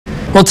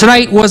Well,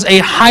 tonight was a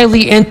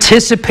highly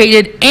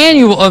anticipated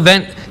annual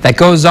event that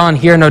goes on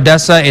here in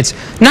Odessa. It's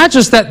not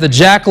just that the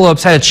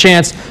Jackalopes had a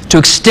chance to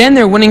extend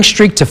their winning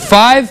streak to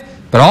 5,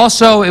 but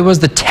also it was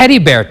the teddy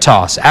bear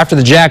toss. After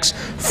the Jacks'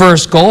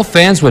 first goal,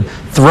 fans would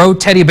throw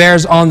teddy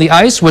bears on the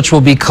ice, which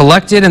will be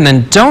collected and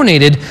then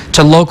donated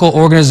to local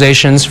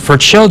organizations for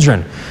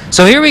children.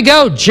 So here we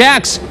go.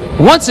 Jacks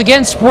once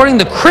again sporting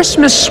the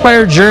Christmas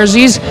sweater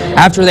jerseys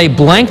after they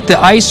blanked the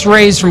Ice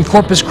Rays from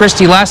Corpus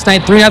Christi last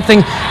night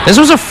 3-0. This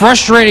was a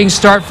frustrating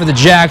start for the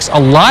Jacks. A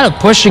lot of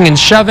pushing and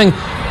shoving,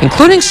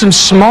 including some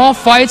small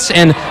fights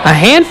and a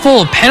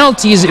handful of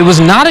penalties. It was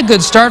not a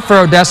good start for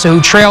Odessa,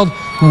 who trailed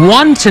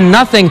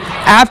 1-0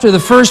 after the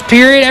first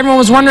period. Everyone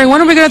was wondering,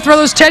 when are we going to throw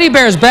those teddy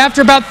bears? But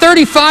after about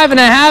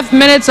 35.5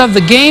 minutes of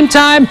the game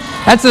time,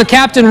 that's the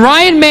captain,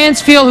 Ryan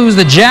Mansfield, who's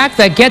the Jack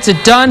that gets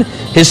it done.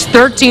 His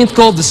 13th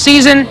goal of the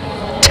season.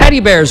 Teddy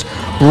bears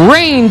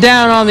rain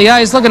down on the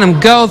ice. Look at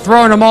him go,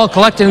 throwing them all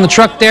collected in the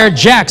truck there.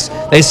 Jacks,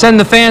 they send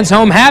the fans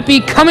home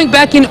happy, coming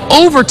back in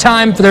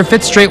overtime for their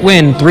 5th straight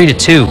win,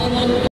 3-2.